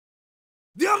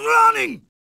running!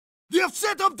 They have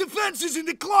set up defenses in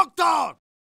the clock tower!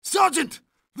 Sergeant,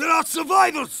 there are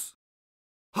survivors!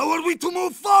 How are we to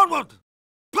move forward?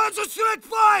 Panzer strike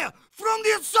fire from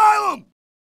the asylum!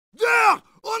 There,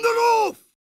 on the roof!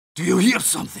 Do you hear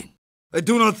something? I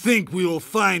do not think we will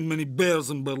find many bears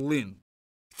in Berlin.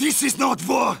 This is not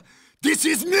war! This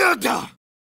is murder!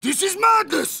 This is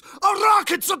madness! Our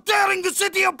rockets are tearing the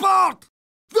city apart!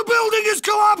 The building is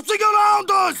collapsing around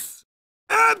us!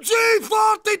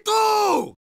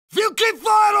 MG-42! We'll keep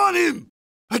fire on him!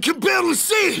 I can barely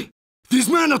see! These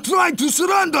men are trying to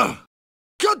surrender!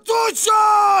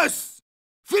 Katyushas!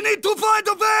 We need to find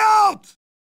a way out!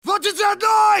 What is that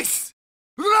noise?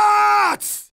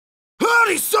 Rats!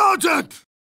 Hurry, Sergeant!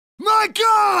 My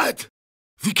God!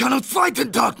 We cannot fight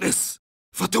in darkness!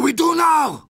 What do we do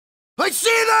now? I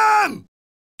see them!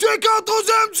 Take out those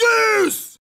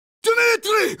MGs!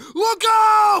 Dmitri, look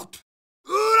out!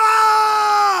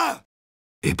 Hurrah!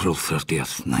 April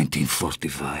 30th,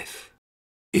 1945.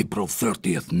 April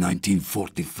 30th,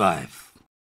 1945.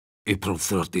 April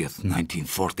 30th,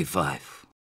 1945.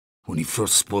 When he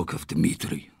first spoke of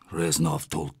Dmitri, Reznov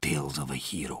told tales of a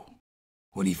hero.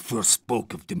 When he first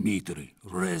spoke of Dmitri,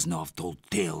 Reznov told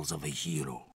tales of a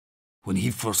hero. When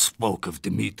he first spoke of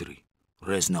Dmitri,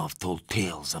 Reznov told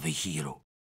tales of a hero.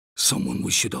 Someone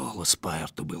we should all aspire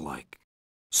to be like.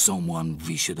 Someone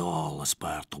we should all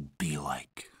aspire to be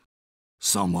like.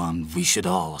 Someone we should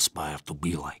all aspire to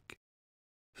be like.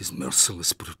 His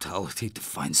merciless brutality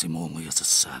defines him only as a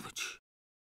savage.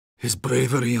 His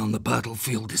bravery on the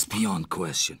battlefield is beyond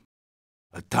question.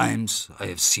 At times, I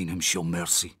have seen him show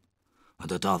mercy,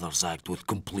 and at others act with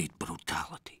complete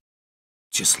brutality,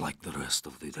 just like the rest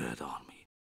of the Red Army.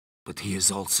 But he has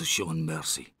also shown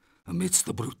mercy amidst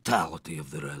the brutality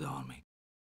of the Red Army.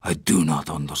 I do not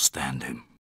understand him.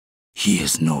 He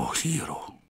is no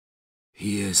hero.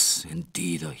 He is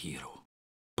indeed a hero.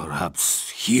 Perhaps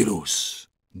heroes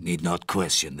need not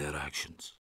question their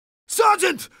actions.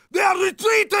 Sergeant! They are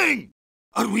retreating!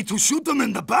 Are we to shoot them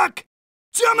in the back?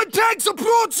 German tanks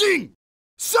approaching!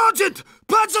 Sergeant!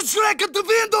 Panzerschreck at the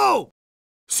window!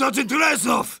 Sergeant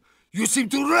Reznov, you seem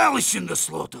to relish in the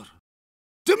slaughter.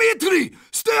 Dmitri,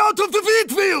 stay out of the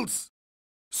wheat fields!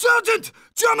 Sergeant!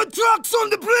 German trucks on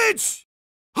the bridge!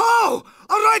 How?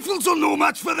 Our rifles are no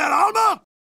match for their armor!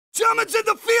 Germans in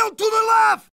the field to the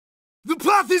left! The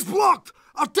path is blocked!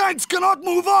 Our tanks cannot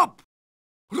move up!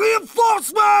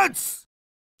 Reinforcements!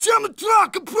 German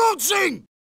truck approaching!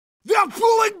 They are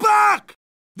pulling back!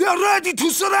 They are ready to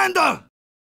surrender!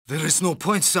 There is no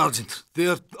point, Sergeant. They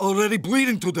are already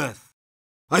bleeding to death.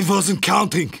 I wasn't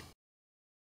counting.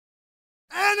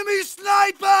 Enemy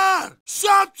sniper!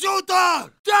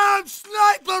 Sharpshooter! Damn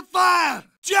sniper fire!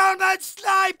 German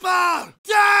sniper!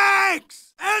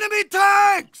 Tanks! Enemy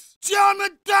tanks!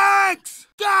 German tanks!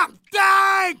 Damn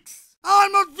tanks!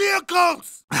 Armored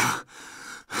vehicles!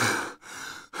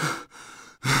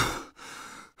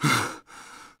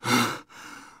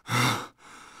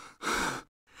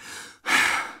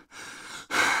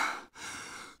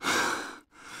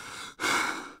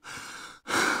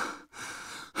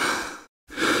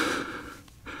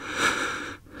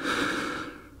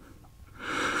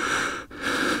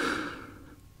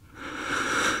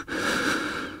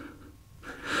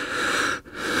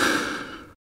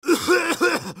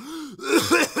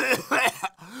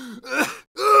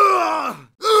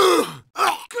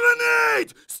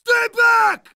 Grenade! Stay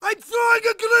back! I'm throwing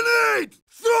a grenade!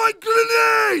 Throwing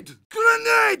grenade!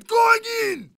 Grenade going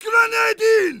in! Grenade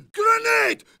in!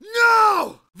 Grenade!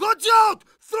 No! Watch out!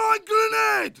 Throwing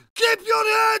grenade! Keep your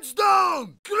heads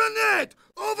down! Grenade!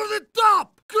 Over the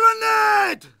top!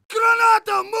 Grenade!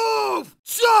 Granata, move!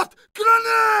 Shot!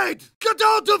 Grenade! Get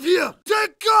out of here!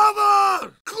 Take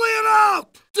cover! Clear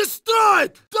out!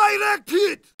 Destroyed! Direct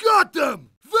hit! Got them!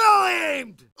 Well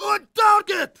aimed! On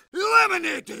target!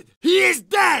 Eliminated! He is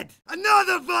dead!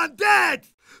 Another one dead!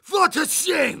 What a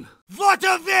shame! What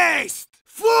a waste!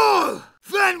 Fool!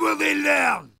 When will they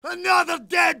learn? Another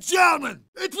dead German!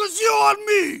 It was you or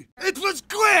me! It was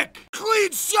quick!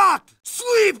 Clean shot!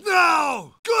 Sleep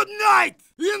now! Good night!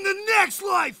 In the next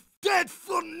life! Dead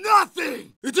for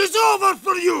nothing! It is over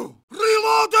for you!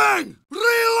 Reloading!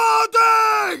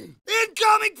 Reloading!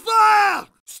 Incoming fire!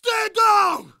 Stay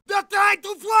down! They're trying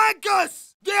to flank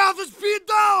us! They have us pinned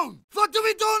down! What do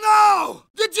we do now?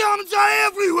 The Germans are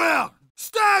everywhere!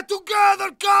 Stand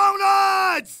together,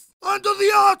 comrades! Under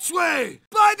the archway!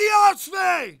 By the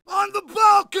archway! On the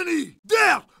balcony!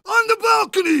 There! On the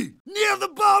balcony! Near the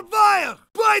barbed wire!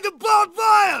 By the barbed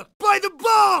wire! By the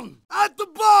barn! At the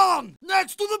barn!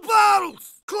 Next to the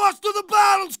barrels! Close to the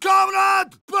barrels,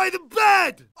 comrade! By the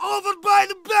bed! Over by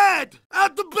the bed!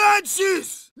 At the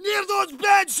benches! Near those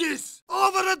benches!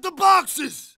 Over at the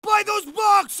boxes! By those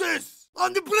boxes!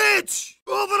 On the bridge!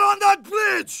 Over on that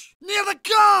bridge! Near the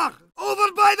car!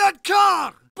 Over by that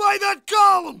car! By that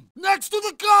column! Next to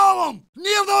the column!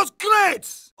 Near those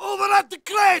crates! Over at the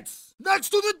crates! Next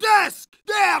to the desk!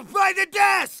 There, by the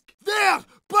desk! There,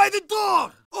 by the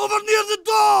door! Over near the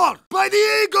door! By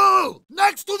the eagle!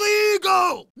 Next to the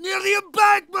eagle! Near the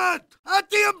embankment! At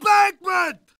the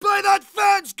embankment! By that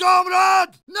fence,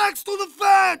 comrade! Next to the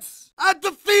fence! At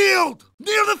the field!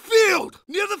 Near the field!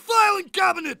 Near the filing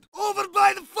cabinet! Over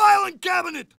by the filing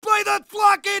cabinet! By that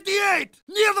flock 88!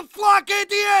 Near the flock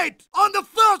 88! On the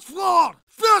first floor!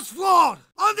 First floor!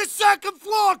 On the second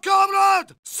floor,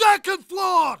 comrade! Second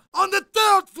floor! On the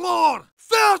third floor!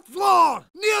 Third floor!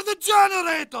 Near the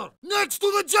generator! Next to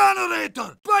the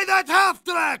generator! By that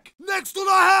half-track! Next to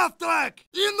the half-track!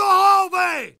 In the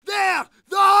hallway! There!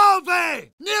 The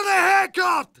hallway! Near the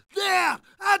haircut! There!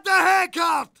 At the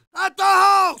haircut! At the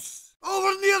house!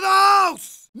 Over near the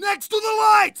house! Next to the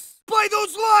lights! By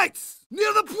those lights!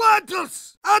 Near the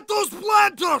planters! At those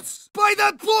planters! By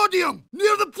that podium!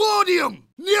 Near the podium!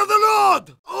 Near the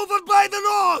road! Over by the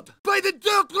road! By the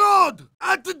dirt road!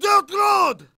 At the dirt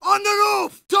road! On the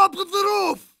roof! Top of the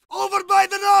roof! Over by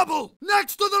the rubble!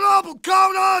 Next to the rubble,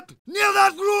 comrade! Near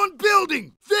that ruined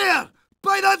building! There!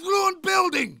 By that ruined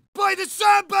building! By the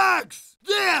sandbags!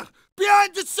 There!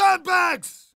 Behind the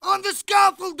sandbags! On the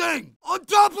scaffolding! On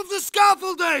top of the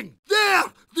scaffolding! There!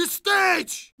 The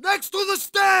stage! Next to the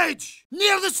stage!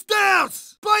 Near the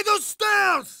stairs! By those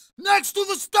stairs! Next to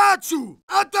the statue!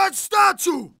 At that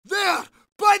statue! There!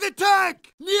 By the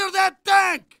tank! Near that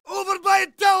tank! Over by a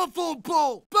telephone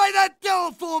pole! By that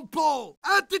telephone pole!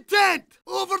 At the tent!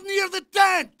 Over near the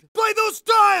tent! By those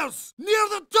tires! Near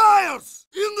the tires!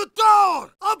 In the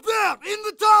tower! Up there! In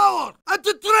the tower! At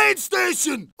the train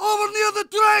station! Over near the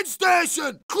train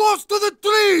station! Close to the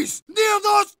trees! Near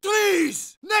those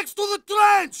trees! Next to the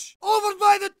trench! Over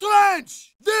by the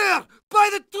trench! There! By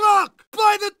the truck!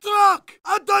 By the truck!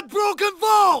 At that broken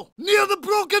wall! Near the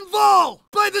broken wall!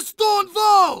 By the stone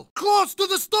wall! Close to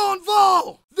the stone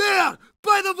wall! There!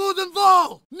 By the wooden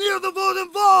wall! Near the wooden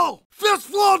wall! First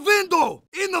floor window!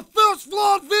 In the first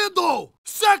floor window!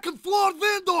 Second floor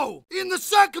window! In the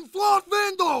second floor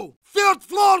window! Third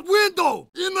floor window!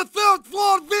 In the third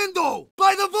floor window!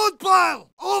 By the wood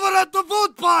pile! Over at the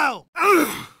wood pile!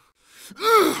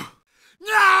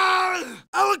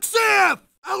 Alexeyev!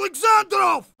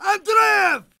 Alexandrov!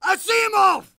 Andreev!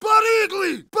 Asimov!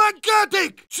 Barigli!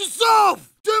 Banketik! Shizov!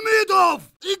 Demidov!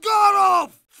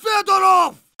 Igorov!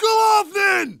 Fedorov!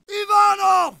 Golovnin!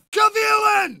 Ivanov!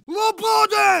 Kavilin!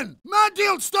 Lobodin!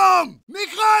 Mandelstam!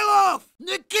 Mikhailov!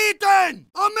 Nikitin!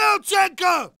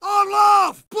 Amelchenko!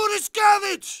 Orlov!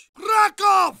 Purishkevich!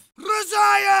 Rakov!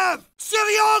 Razayev!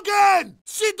 Seryogin!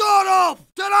 Sidorov!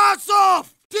 Tarasov!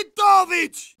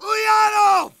 Titovich!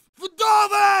 Uyanov!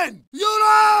 Vdovin!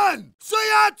 Uran!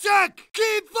 Sayachek!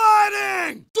 Keep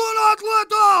fighting! Do not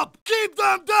let up! Keep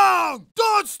them down!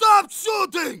 Don't stop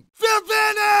shooting! We're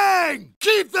winning!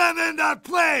 Keep them in that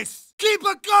place! Keep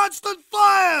a constant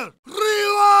fire!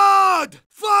 Reload!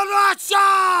 For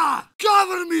Russia!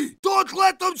 Cover me! Don't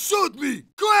let them shoot me!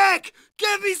 Quick!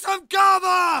 Give me some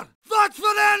cover! Watch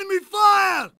for enemy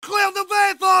fire! Clear the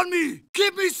way for me!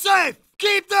 Keep me safe!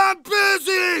 Keep them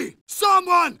busy!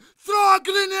 Someone! Throw a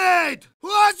grenade! Who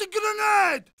has a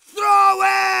grenade? Throw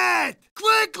it!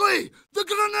 Quickly! The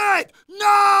grenade!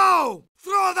 No!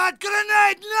 Throw that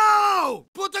grenade now!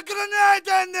 Put a grenade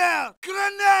in there!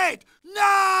 Grenade!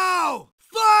 Now!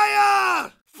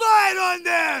 Fire! Fire on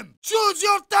them! Choose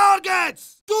your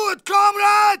targets! Do it,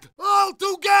 comrade! All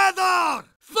together!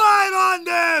 Fire on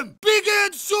them!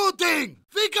 Begin shooting!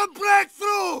 We can break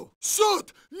through!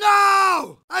 Shoot!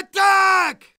 Now!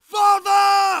 Attack!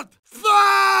 Forward!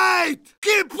 Fight!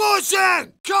 Keep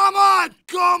pushing! Come on,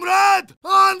 comrade!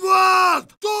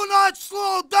 Onward! Do not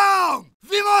slow down!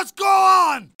 We must go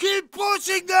on! Keep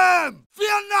pushing them! We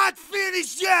are not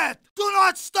finished yet! Do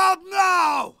not stop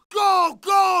now! Go,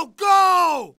 go,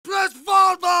 go! Press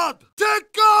forward!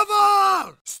 Take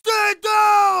cover! Stay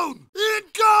down!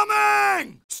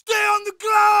 Incoming! Stay on the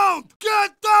ground!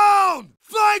 Get down!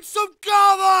 Find some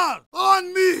cover!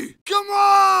 On me! Come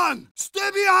on!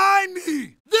 Stay behind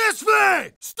me! This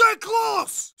way! Stay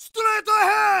close! Straight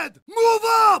ahead! Move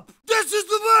up! This is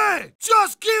the way!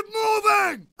 Just keep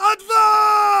moving!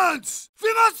 Advance!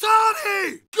 We must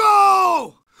hurry!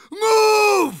 Go!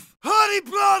 Move! Hurry,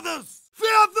 brothers! We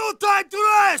have no time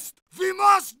to rest!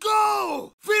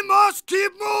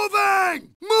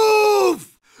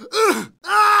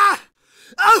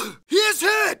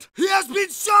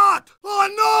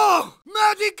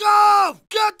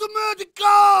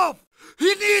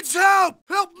 He needs help!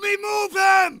 Help me move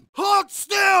him! Hold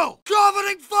still!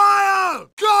 Covering fire!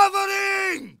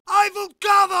 Covering! I will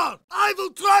cover! I will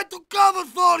try to cover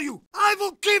for you! I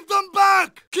will keep them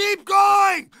back! Keep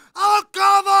going! I'll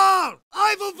cover!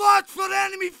 I will watch for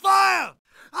enemy fire!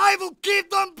 I will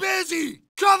keep them busy!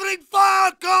 Covering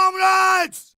fire,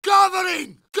 comrades!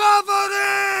 Covering!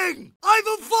 Covering! I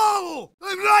will follow!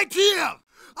 I'm right here!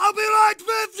 I'll be right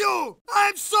with you!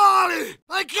 I'm sorry!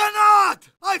 I cannot!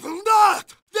 I will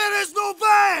not! There is no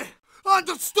way!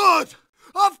 Understood!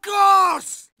 Of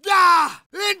course! Yeah!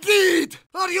 Indeed!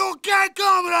 Are you okay,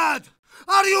 comrade?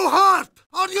 Are you hurt?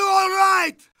 Are you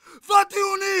alright? What do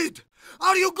you need?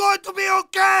 Are you going to be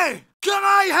okay? Can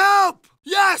I help?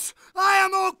 Yes, I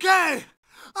am okay!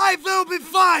 I will be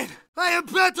fine! I am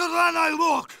better than I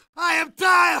look! I am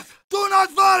tired! Do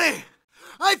not worry!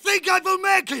 I think I will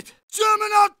make it!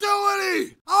 German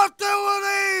artillery!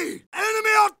 Artillery!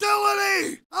 Enemy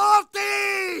artillery!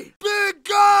 RT! Big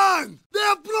gun! They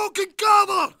have broken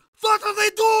cover! What are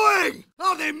they doing?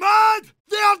 Are they mad?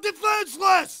 They are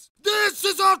defenseless! This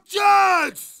is our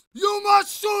chance! You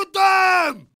must shoot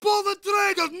them! Pull the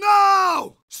trigger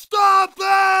now! Stop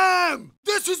them!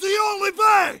 This is the only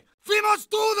way! We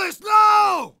must do this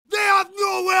now! They have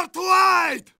nowhere to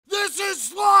hide! This is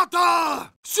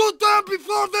slaughter! Shoot them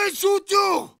before they shoot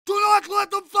you! Do not let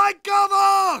them find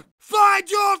cover! Find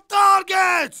your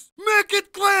targets! Make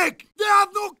it quick! They have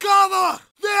no cover!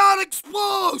 They are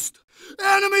exposed!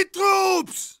 Enemy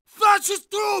troops! Fascist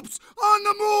troops on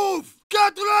the move!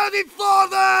 Get ready for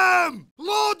them!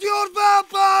 Load your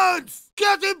weapons!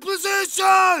 Get in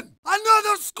position!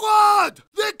 Another squad!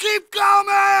 They keep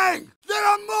coming! There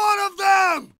are more of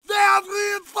them! They have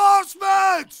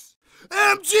reinforcements!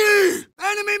 MG!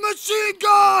 Enemy machine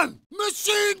gun!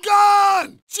 Machine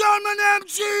gun! German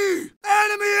MG!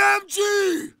 Enemy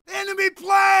MG! Enemy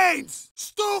planes!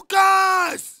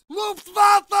 Stukas!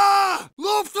 Luftwaffe!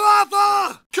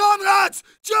 Luftwaffe! Comrades!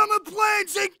 German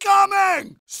planes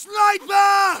incoming!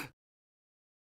 Sniper!